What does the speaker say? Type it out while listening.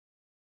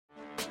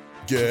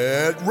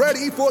Get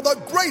ready for the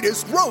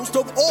greatest roast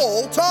of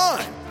all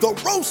time, the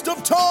Roast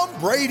of Tom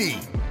Brady,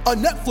 a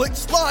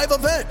Netflix live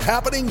event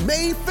happening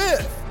May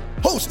 5th.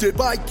 Hosted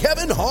by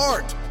Kevin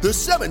Hart, the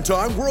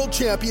 7-time world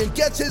champion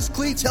gets his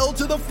cleats held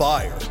to the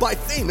fire by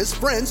famous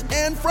friends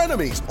and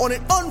frenemies on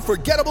an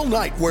unforgettable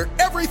night where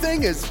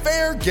everything is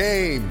fair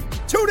game.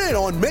 Tune in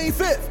on May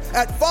 5th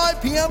at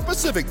 5 p.m.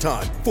 Pacific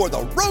time for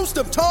the Roast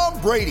of Tom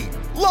Brady,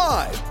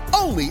 live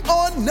only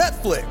on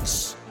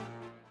Netflix.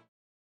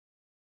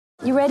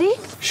 You ready?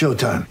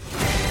 Showtime.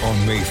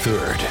 On May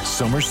 3rd,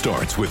 summer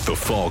starts with The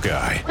Fall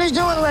Guy. Let's do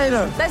it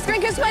later. Let's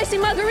drink a spicy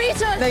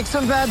margarita. Make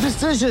some bad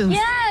decisions.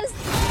 Yes!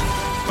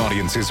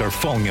 Audiences are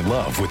falling in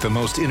love with the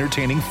most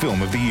entertaining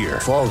film of the year.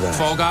 Fall Guy.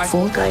 Fall Guy?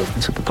 Fall guy.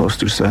 That's what the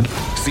poster said.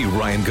 See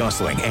Ryan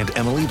Gosling and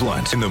Emily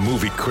Blunt in the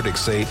movie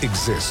critics say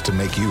exists to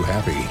make you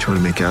happy. Trying to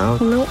make it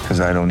out? Nope. Because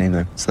I don't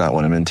either. It's not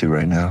what I'm into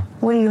right now.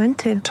 What are you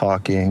into?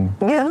 Talking.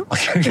 Yeah.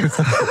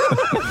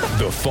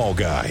 The Fall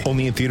Guy.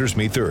 Only in theaters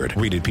May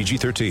 3rd. Rated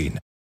PG-13.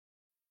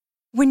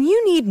 When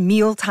you need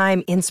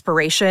mealtime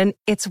inspiration,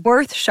 it's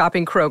worth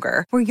shopping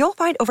Kroger, where you'll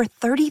find over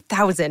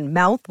 30,000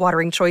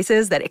 mouth-watering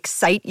choices that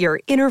excite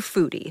your inner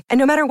foodie. And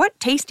no matter what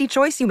tasty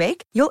choice you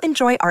make, you'll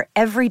enjoy our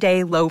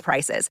everyday low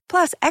prices,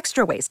 plus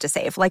extra ways to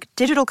save, like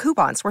digital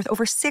coupons worth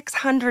over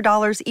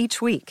 $600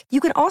 each week. You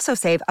can also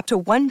save up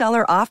to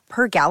 $1 off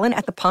per gallon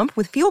at the pump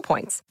with fuel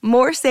points.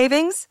 More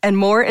savings and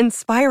more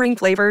inspiring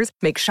flavors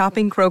make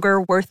shopping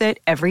Kroger worth it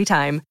every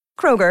time.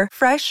 Kroger,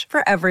 fresh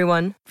for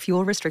everyone.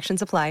 Fuel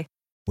restrictions apply.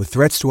 With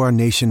threats to our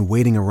nation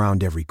waiting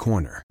around every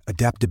corner,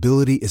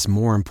 adaptability is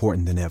more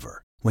important than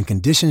ever. When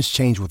conditions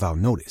change without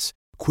notice,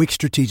 quick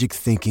strategic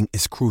thinking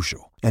is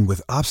crucial. And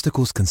with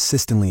obstacles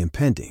consistently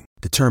impending,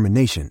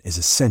 determination is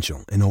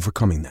essential in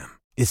overcoming them.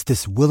 It's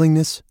this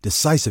willingness,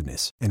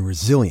 decisiveness, and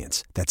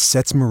resilience that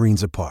sets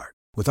Marines apart.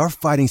 With our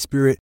fighting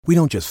spirit, we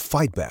don't just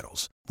fight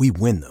battles, we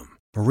win them.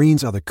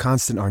 Marines are the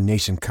constant our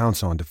nation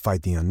counts on to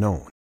fight the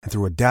unknown. And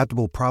through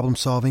adaptable problem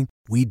solving,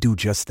 we do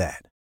just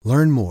that.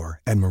 Learn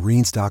more at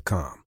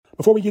marines.com.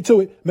 Before we get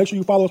to it, make sure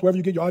you follow us wherever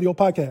you get your audio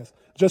podcasts.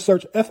 Just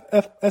search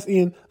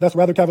FFSN, that's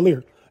Rather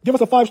Cavalier. Give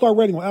us a 5-star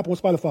rating on Apple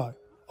and Spotify.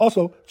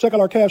 Also, check out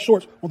our Cavs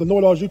Shorts on the Know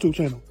It All's YouTube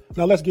channel.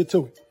 Now let's get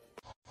to it.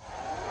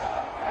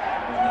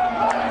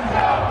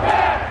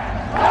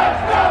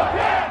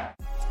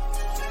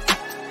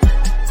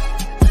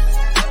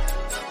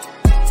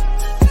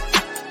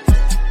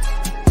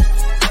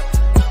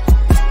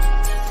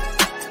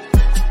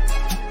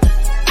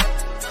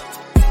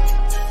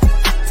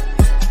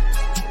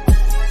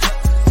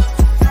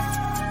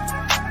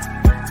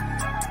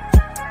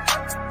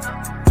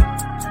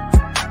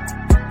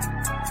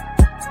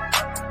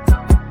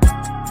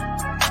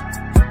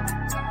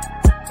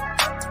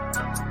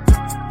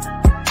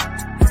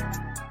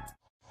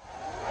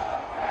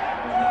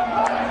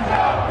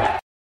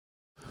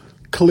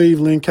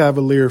 Cleveland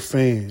Cavalier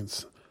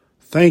fans,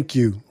 thank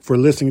you for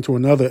listening to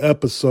another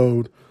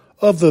episode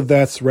of the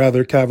That's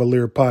Rather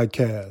Cavalier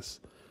podcast.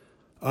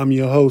 I'm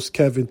your host,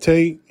 Kevin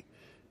Tate,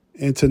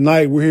 and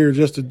tonight we're here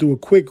just to do a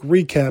quick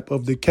recap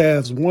of the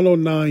Cavs'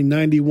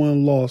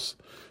 109-91 loss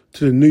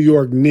to the New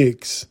York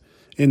Knicks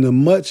in the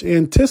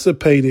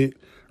much-anticipated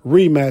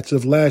rematch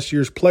of last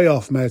year's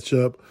playoff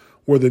matchup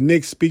where the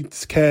Knicks beat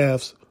the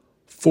Cavs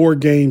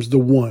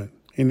 4-1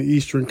 in the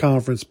Eastern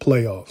Conference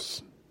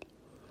playoffs.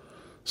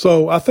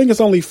 So I think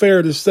it's only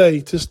fair to say,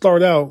 to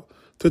start out,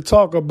 to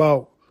talk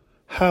about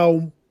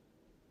how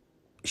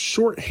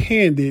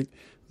shorthanded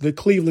the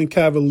Cleveland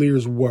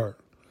Cavaliers were.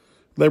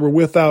 They were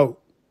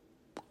without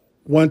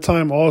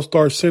one-time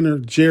All-Star center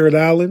Jared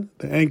Allen,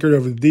 the anchor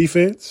of the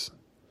defense.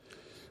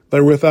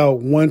 They were without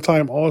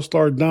one-time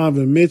All-Star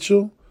Donovan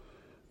Mitchell,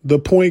 the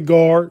point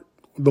guard,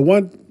 the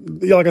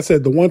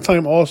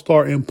one-time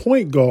All-Star and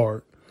point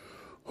guard,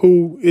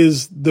 who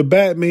is the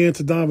Batman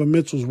to Donovan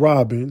Mitchell's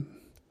Robin.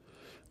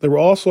 They were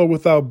also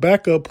without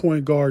backup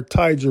point guard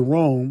Ty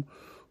Jerome,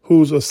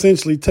 who's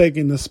essentially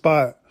taking the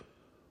spot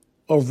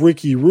of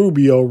Ricky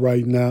Rubio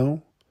right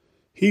now.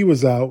 He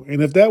was out.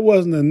 And if that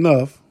wasn't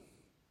enough,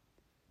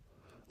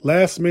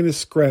 last-minute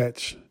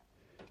scratch,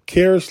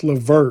 Karis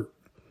LeVert,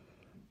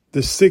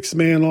 the sixth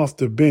man off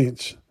the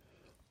bench,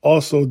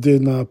 also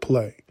did not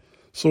play.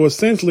 So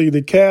essentially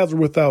the Cavs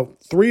were without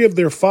 3 of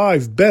their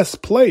 5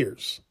 best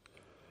players.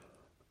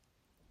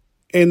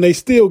 And they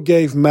still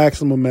gave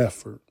maximum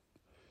effort.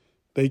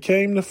 They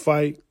came to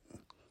fight.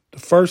 The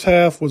first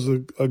half was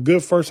a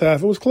good first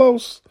half. It was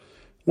close.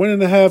 Went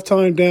into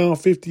halftime down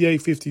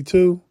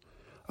 58-52.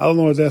 I don't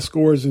know if that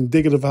score is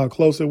indicative of how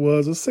close it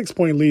was. A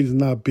 6-point lead is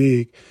not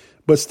big.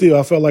 But still,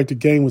 I felt like the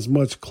game was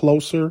much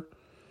closer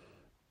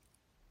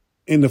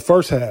in the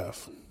first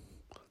half.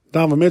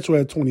 Donovan Mitchell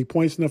had 20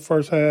 points in the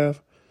first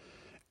half.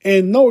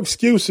 And no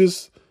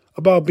excuses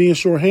about being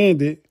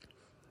shorthanded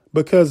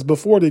because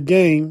before the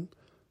game,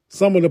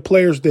 some of the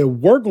players that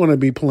were going to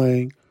be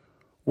playing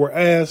were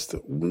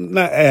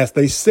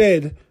they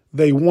said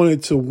they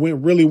wanted to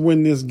really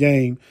win this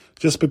game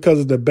just because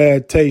of the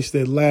bad taste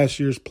that last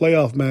year's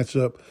playoff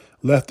matchup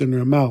left in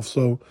their mouth.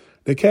 So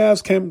the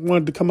Cavs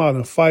wanted to come out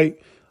and fight.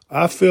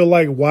 I feel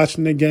like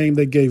watching the game,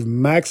 they gave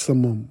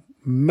maximum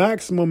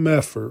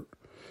effort.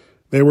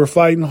 They were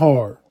fighting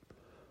hard.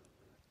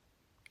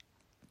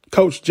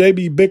 Coach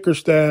J.B.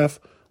 Bickerstaff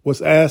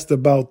was asked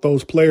about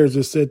those players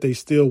that said they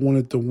still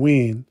wanted to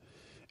win,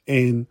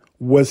 and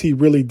was he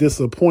really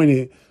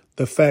disappointed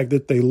the fact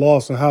that they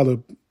lost and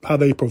how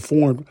they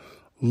performed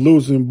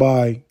losing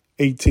by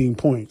 18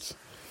 points.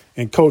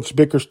 And Coach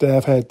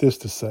Bickerstaff had this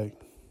to say.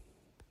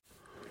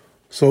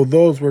 So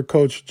those were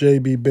Coach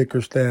J.B.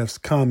 Bickerstaff's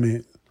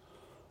comment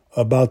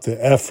about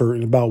the effort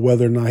and about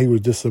whether or not he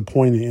was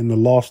disappointed in the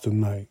loss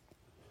tonight.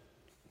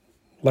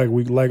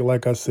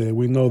 Like I said,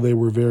 we know they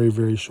were very,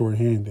 very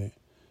shorthanded.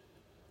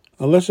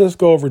 Now let's just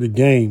go over the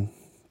game.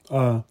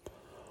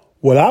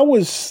 What I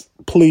was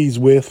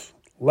pleased with,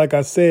 like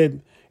I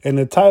said, and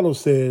the title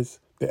says,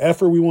 the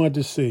effort we wanted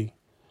to see.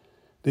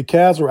 The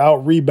Cavs were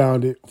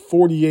out-rebounded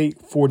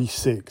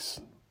 48-46.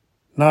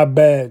 Not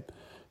bad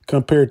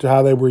compared to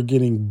how they were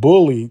getting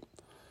bullied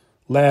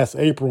last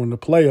April in the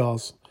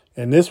playoffs.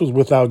 And this was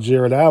without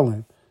Jared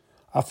Allen.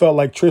 I felt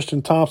like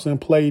Tristan Thompson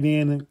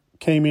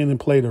came in and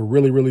played a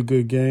really, really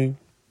good game.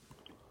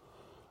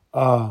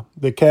 The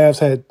Cavs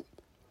had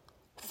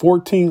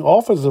 14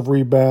 offensive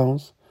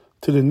rebounds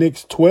to the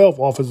Knicks' 12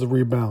 offensive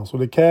rebounds. So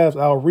the Cavs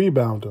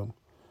out-rebound them.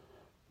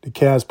 The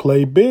Cavs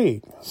played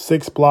big.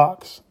 6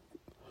 blocks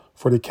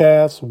for the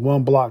Cavs,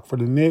 1 block for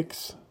the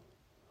Knicks.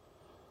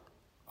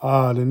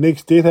 The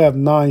Knicks did have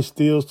 9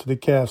 steals to the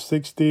Cavs'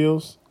 6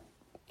 steals.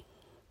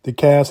 The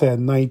Cavs had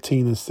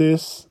 19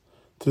 assists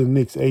to the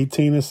Knicks'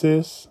 18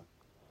 assists.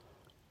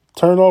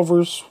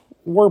 Turnovers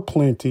were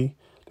plenty.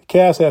 The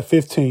Cavs had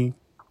 15.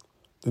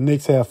 The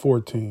Knicks had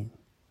 14.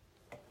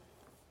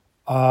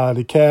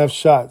 The Cavs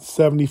shot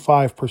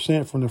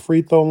 75% from the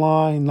free throw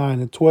line,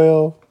 9 of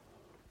 12.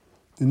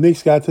 The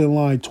Knicks got to the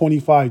line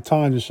 25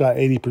 times and shot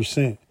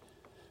 80%.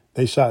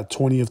 They shot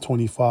 20 of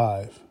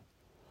 25.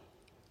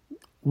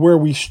 Where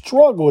we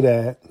struggled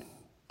at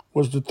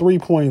was the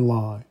three-point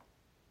line.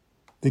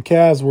 The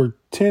Cavs were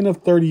 10 of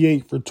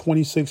 38 for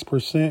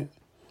 26%,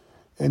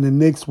 and the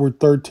Knicks were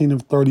 13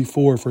 of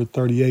 34 for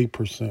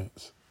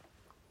 38%.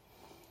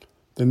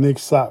 The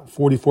Knicks shot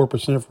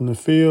 44% from the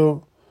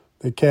field.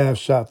 The Cavs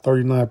shot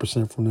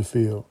 39% from the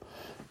field.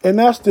 And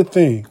that's the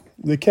thing.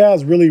 The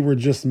Cavs really were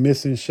just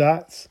missing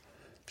shots.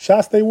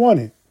 Shots they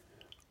wanted.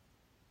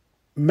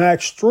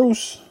 Max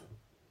Strus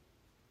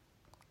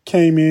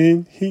came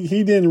in.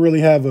 He didn't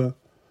really have a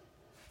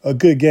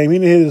good game. He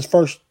didn't hit his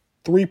first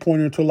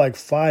three-pointer until like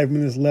 5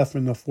 minutes left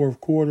in the fourth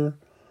quarter.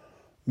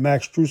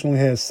 Max Strus only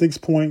had 6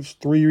 points,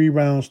 3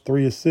 rebounds,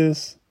 3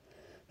 assists.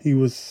 He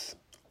was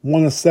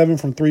 1 of 7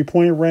 from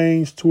three-point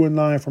range, 2 of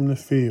 9 from the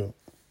field.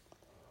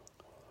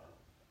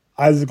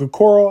 Isaac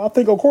Okoro, I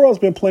think Okoro's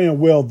been playing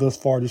well thus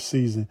far this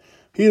season.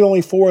 He's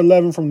only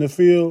 4-11 from the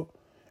field,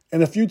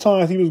 and a few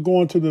times he was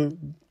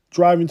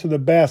driving to the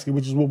basket,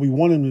 which is what we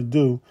want him to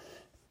do.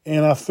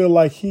 And I feel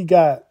like he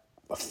got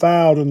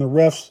fouled and the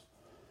refs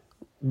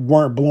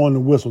weren't blowing the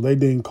whistle. They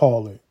didn't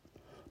call it.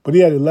 But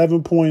he had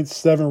 11 points,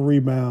 7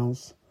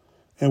 rebounds,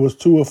 and was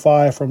 2 of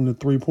 5 from the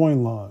three-point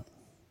line.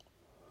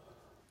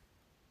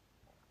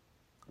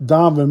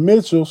 Donovan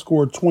Mitchell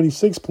scored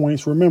 26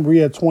 points. Remember, he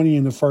had 20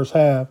 in the first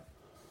half.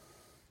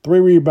 3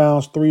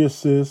 rebounds, 3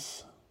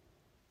 assists,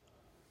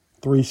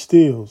 3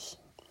 steals.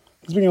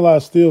 He's been getting a lot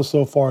of steals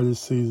so far this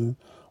season.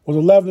 Was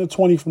 11 of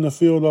 20 from the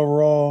field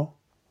overall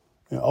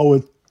and 0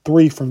 of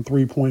 3 from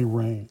three-point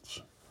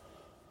range.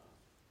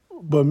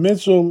 But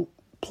Mitchell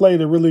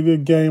played a really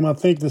good game. I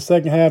think the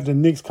second half, the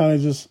Knicks kind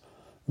of just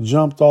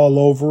jumped all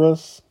over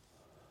us.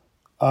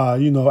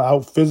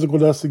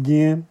 Out-physicaled us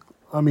again.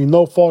 I mean,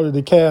 no fault of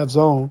the Cavs'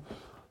 own.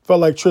 Felt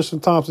like Tristan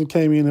Thompson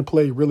came in and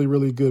played really,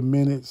 really good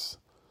minutes.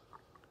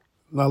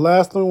 Now,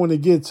 last thing I want to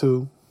get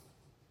to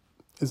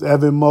is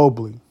Evan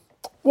Mobley.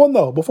 Well,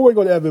 no, before we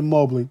go to Evan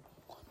Mobley,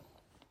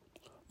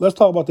 let's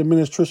talk about the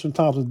minutes Tristan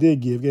Thompson did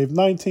give. Gave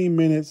 19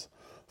 minutes,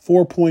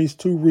 4 points,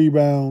 2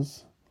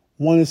 rebounds,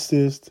 1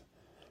 assist,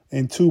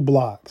 and 2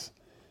 blocks.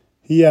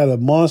 He had a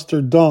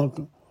monster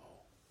dunk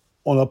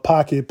on a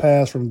pocket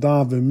pass from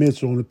Donovan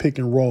Mitchell on the pick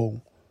and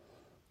roll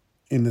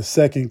in the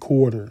second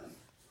quarter.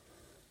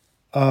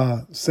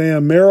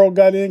 Sam Merrill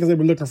got in because they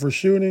were looking for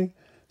shooting.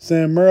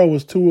 Sam Merrill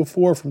was 2 of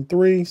 4 from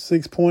 3,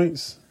 6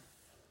 points.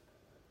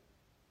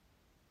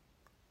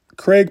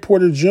 Craig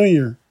Porter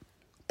Jr.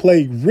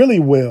 played really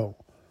well.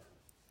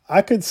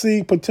 I could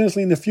see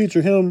potentially in the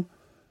future him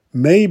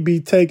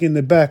maybe taking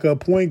the backup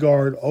point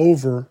guard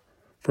over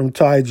from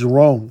Ty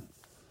Jerome.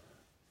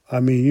 I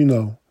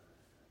mean,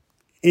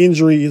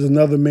 injury is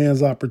another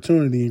man's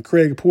opportunity, and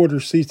Craig Porter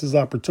seized his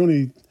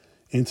opportunity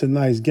in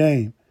tonight's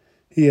game.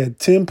 He had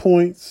 10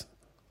 points,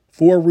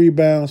 4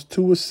 rebounds,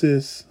 2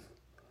 assists,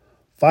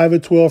 5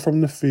 of 12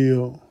 from the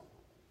field,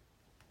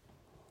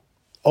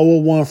 0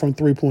 of 1 from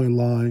three-point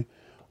line,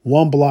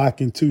 1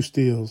 block, and 2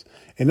 steals.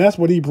 And that's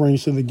what he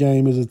brings to the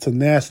game, is a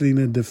tenacity and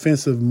a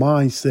defensive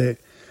mindset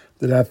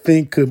that I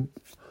think could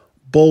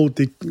bode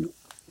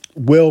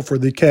well for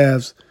the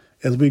Cavs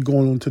as we go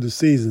on to the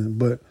season.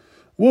 But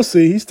we'll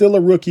see. He's still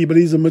a rookie, but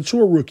he's a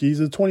mature rookie.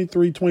 He's a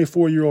 23,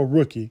 24-year-old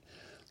rookie.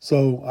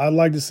 So I'd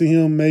like to see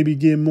him maybe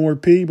get more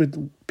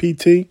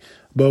PT,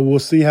 but we'll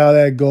see how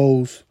that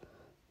goes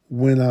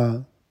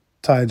when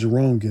Ty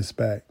Jerome gets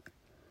back.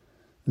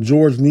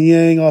 George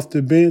Niang off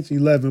the bench,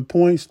 11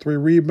 points, 3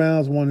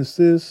 rebounds, 1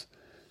 assist,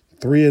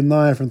 3 of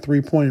 9 from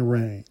three-point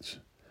range.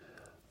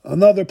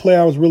 Another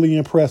player I was really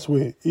impressed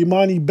with,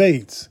 Imani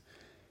Bates.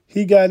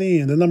 He got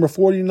in, the number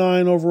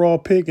 49 overall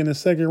pick in the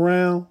second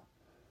round.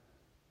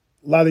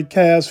 A lot of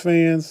Cavs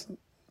fans,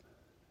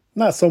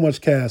 not so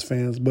much Cavs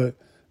fans, but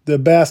the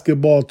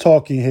basketball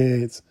talking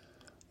heads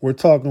were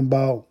talking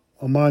about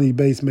Imani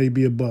Bates may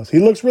be a bust. He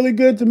looks really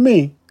good to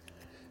me.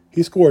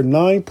 He scored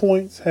 9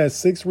 points, had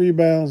 6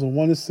 rebounds and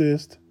 1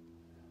 assist,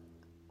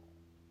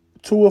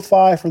 2 of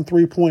 5 from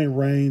three-point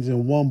range,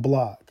 and 1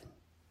 block.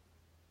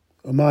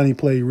 Imani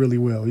played really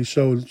well. He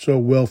showed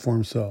well for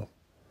himself.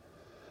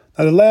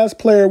 Now, the last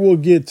player we'll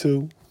get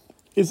to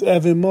is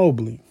Evan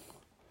Mobley.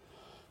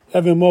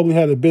 Evan Mobley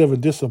had a bit of a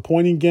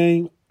disappointing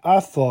game. I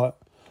thought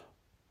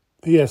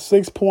he had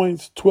 6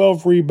 points,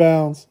 12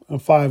 rebounds,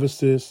 and 5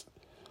 assists,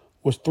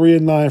 was 3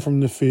 of 9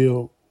 from the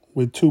field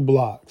with 2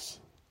 blocks.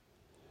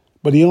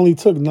 But he only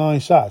took 9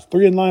 shots,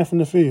 3 of 9 from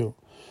the field.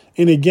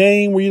 In a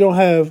game where you don't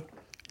have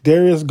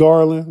Darius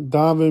Garland,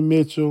 Donovan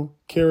Mitchell,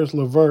 Karis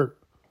LeVert,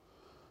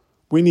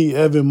 we need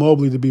Evan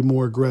Mobley to be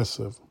more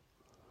aggressive.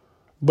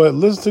 But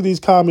listen to these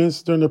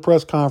comments during the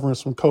press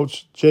conference from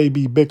Coach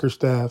J.B.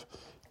 Bickerstaff,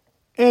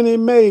 and it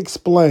may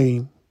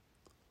explain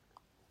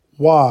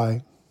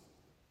why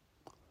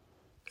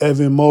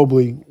Evan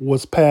Mobley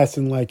was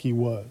passing like he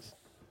was.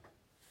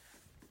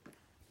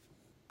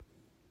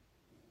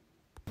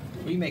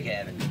 What do you make of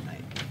Evan tonight?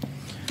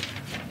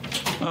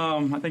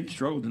 I think he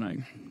struggled tonight,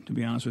 to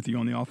be honest with you,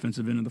 on the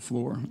offensive end of the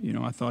floor.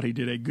 I thought he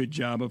did a good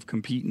job of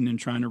competing and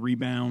trying to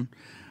rebound.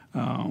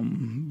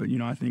 But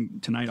I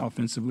think tonight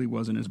offensively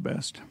wasn't his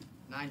best.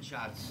 9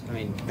 shots,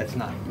 that's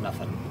not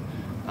nothing.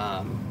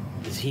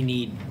 Does he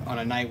need, on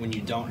a night when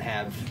you don't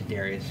have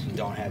Darius, you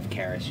don't have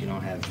Karis, you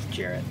don't have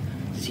Jarrett,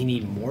 does he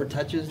need more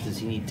touches? Does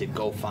he need to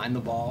go find the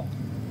ball?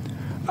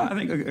 I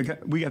think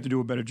we have to do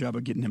a better job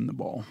of getting him the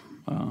ball,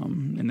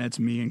 and that's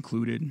me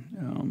included.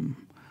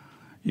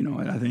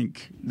 I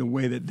think the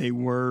way that they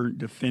were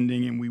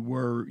defending and we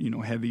were,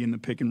 heavy in the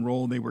pick and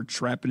roll, they were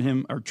trapping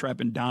him or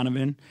trapping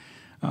Donovan.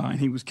 And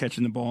he was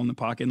catching the ball in the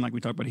pocket. And like we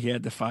talked about, he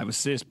had the 5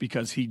 assists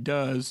because he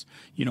does,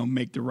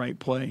 make the right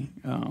play.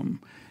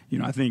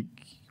 I think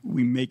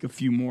we make a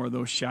few more of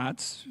those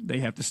shots. They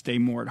have to stay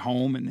more at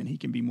home, and then he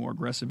can be more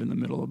aggressive in the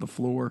middle of the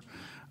floor.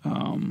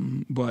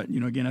 But,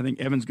 again, I think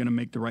Evan's going to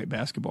make the right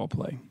basketball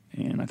play.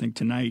 And I think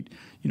tonight,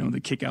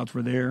 the kickouts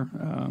were there.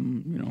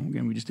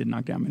 Again, we just didn't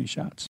knock down many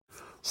shots.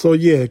 So,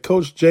 yeah,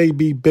 Coach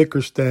J.B.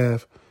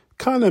 Bickerstaff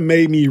kind of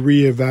made me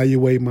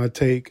reevaluate my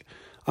take.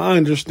 I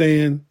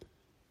understand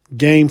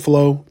game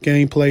flow,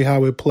 gameplay,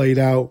 how it played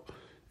out.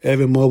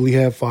 Evan Mobley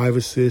had 5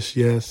 assists,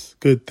 yes,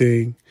 good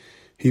thing.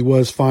 He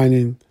was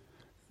finding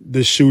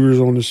the shooters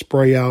on the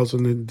spray outs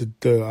and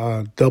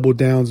the double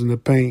downs in the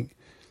paint.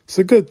 It's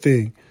a good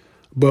thing.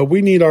 But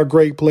we need our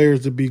great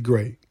players to be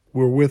great.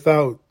 We're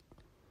without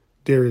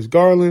Darius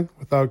Garland,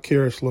 without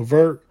Karis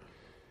LeVert.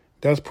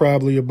 That's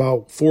probably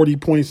about 40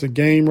 points a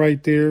game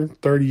right there,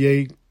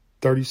 38,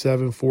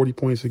 37, 40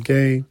 points a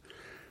game.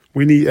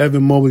 We need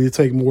Evan Mobley to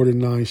take more than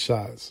 9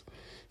 shots.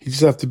 He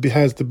just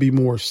has to be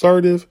more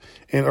assertive.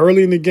 And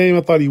early in the game,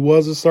 I thought he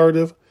was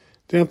assertive.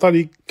 Then I thought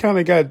he kind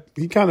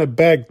of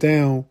backed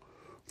down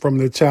from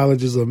the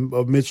challenges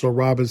of Mitchell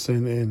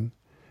Robinson and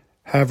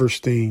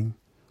Haverstein.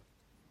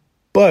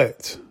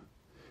 But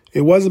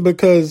it wasn't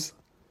because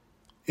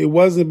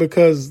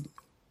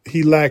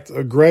he lacked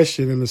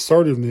aggression and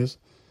assertiveness.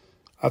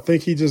 I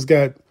think he just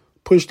got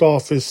pushed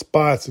off his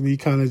spots and he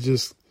kind of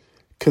just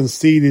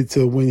conceded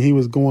to when he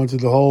was going to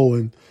the hole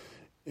and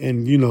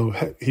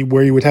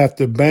where he would have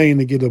to bang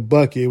to get a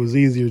bucket. It was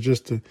easier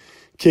just to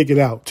kick it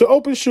out to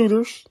open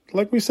shooters.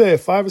 Like we said,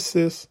 5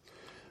 assists.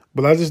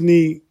 But I just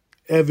need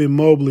Evan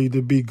Mobley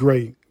to be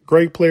great.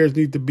 Great players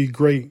need to be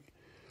great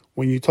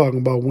when you're talking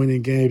about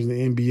winning games in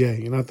the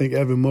NBA. And I think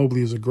Evan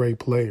Mobley is a great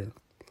player.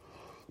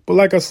 But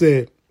like I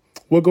said,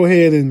 we'll go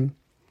ahead and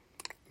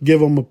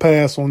give him a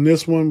pass on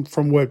this one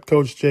from what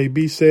Coach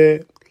JB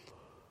said.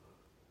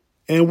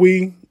 And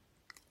we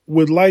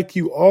would like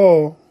you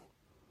all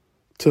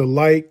to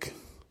like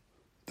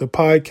the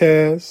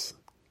podcast,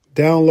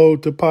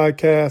 download the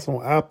podcast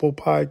on Apple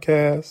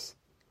Podcasts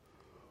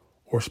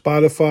or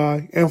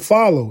Spotify, and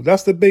follow.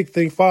 That's the big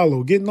thing,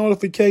 follow. Get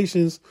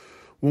notifications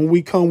when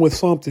we come with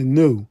something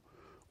new.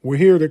 We're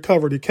here to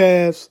cover the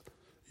Cavs,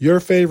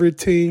 your favorite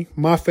team,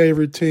 my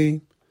favorite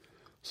team.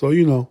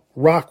 So,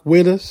 rock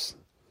with us.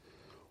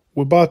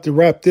 We're about to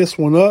wrap this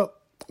one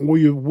up.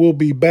 We'll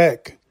be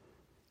back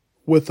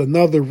with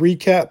another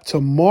recap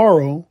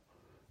tomorrow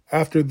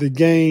after the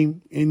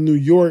game in New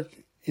York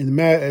at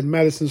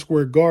Madison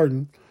Square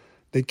Garden.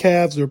 The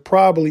Cavs are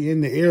probably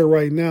in the air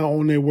right now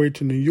on their way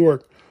to New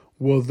York.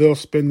 Well, they'll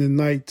spend the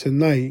night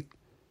tonight,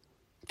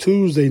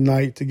 Tuesday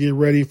night, to get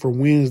ready for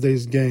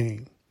Wednesday's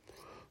game.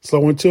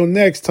 So until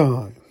next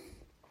time,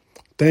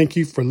 thank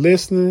you for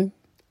listening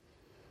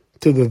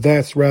to the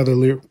That's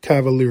Rather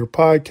Cavalier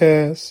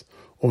podcast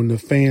on the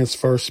Fans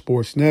First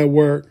Sports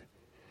Network.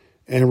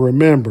 And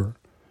remember,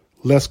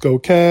 let's go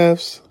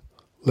Cavs,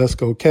 let's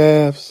go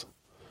Cavs,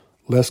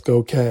 let's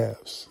go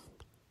Cavs.